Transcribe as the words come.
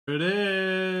It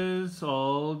is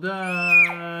all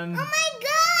done. Oh my gosh!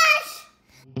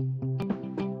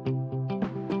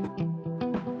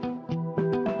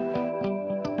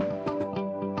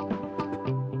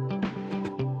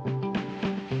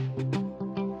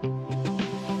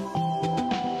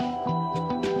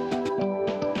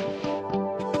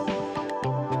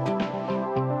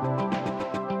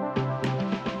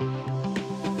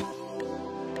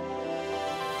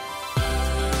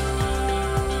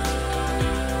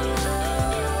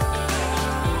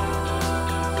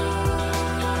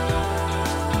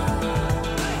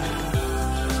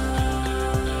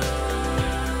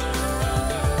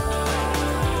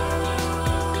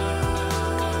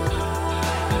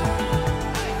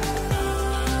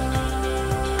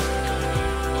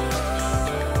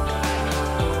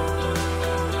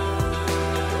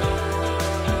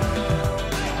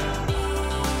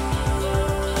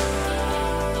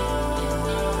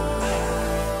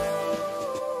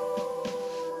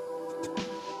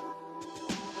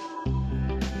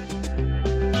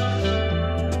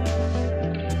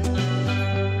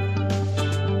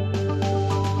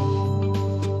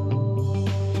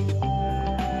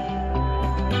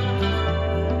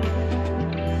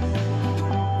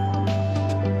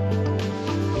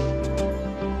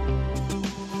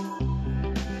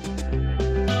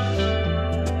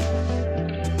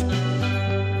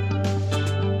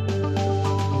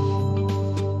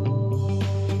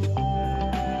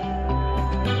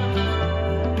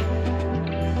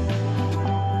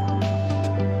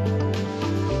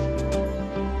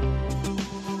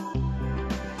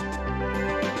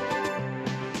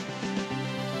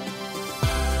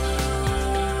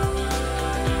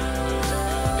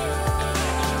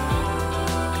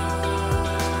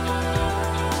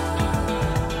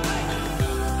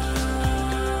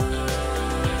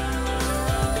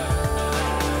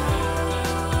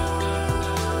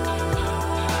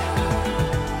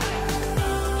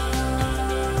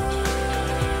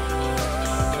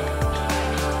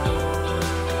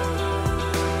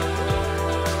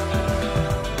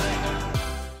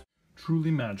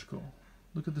 Truly magical.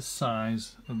 Look at the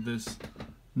size of this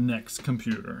NeXT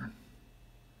computer.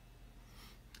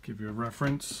 To give you a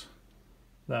reference,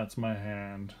 that's my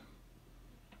hand.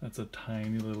 That's a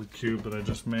tiny little cube that I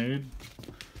just made.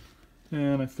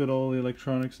 And I fit all the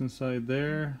electronics inside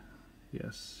there.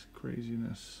 Yes,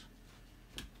 craziness.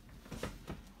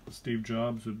 Steve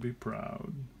Jobs would be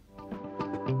proud.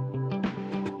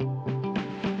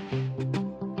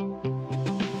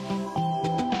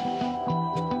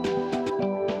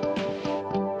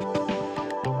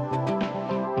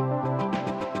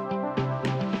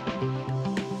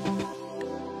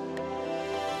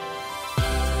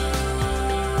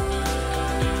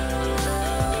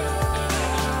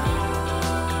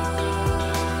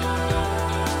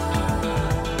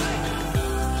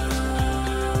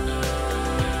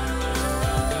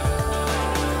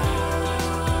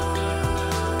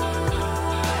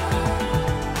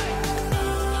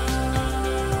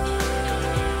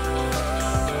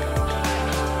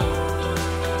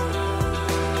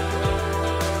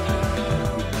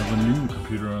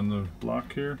 On the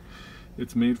block here,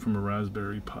 it's made from a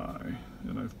Raspberry Pi,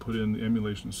 and I've put in the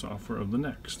emulation software of the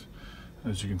NeXT.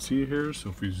 As you can see here, so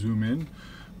if we zoom in,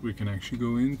 we can actually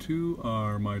go into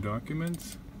our My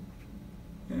Documents,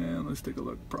 and let's take a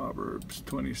look. Proverbs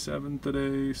 27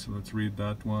 today, so let's read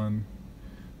that one.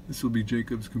 This will be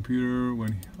Jacob's computer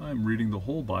when I'm reading the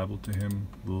whole Bible to him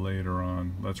later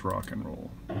on. Let's rock and roll.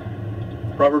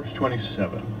 Proverbs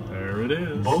 27. There it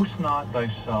is. Boast not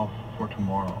thyself for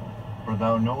tomorrow, for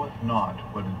thou knowest not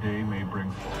what a day may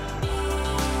bring forth.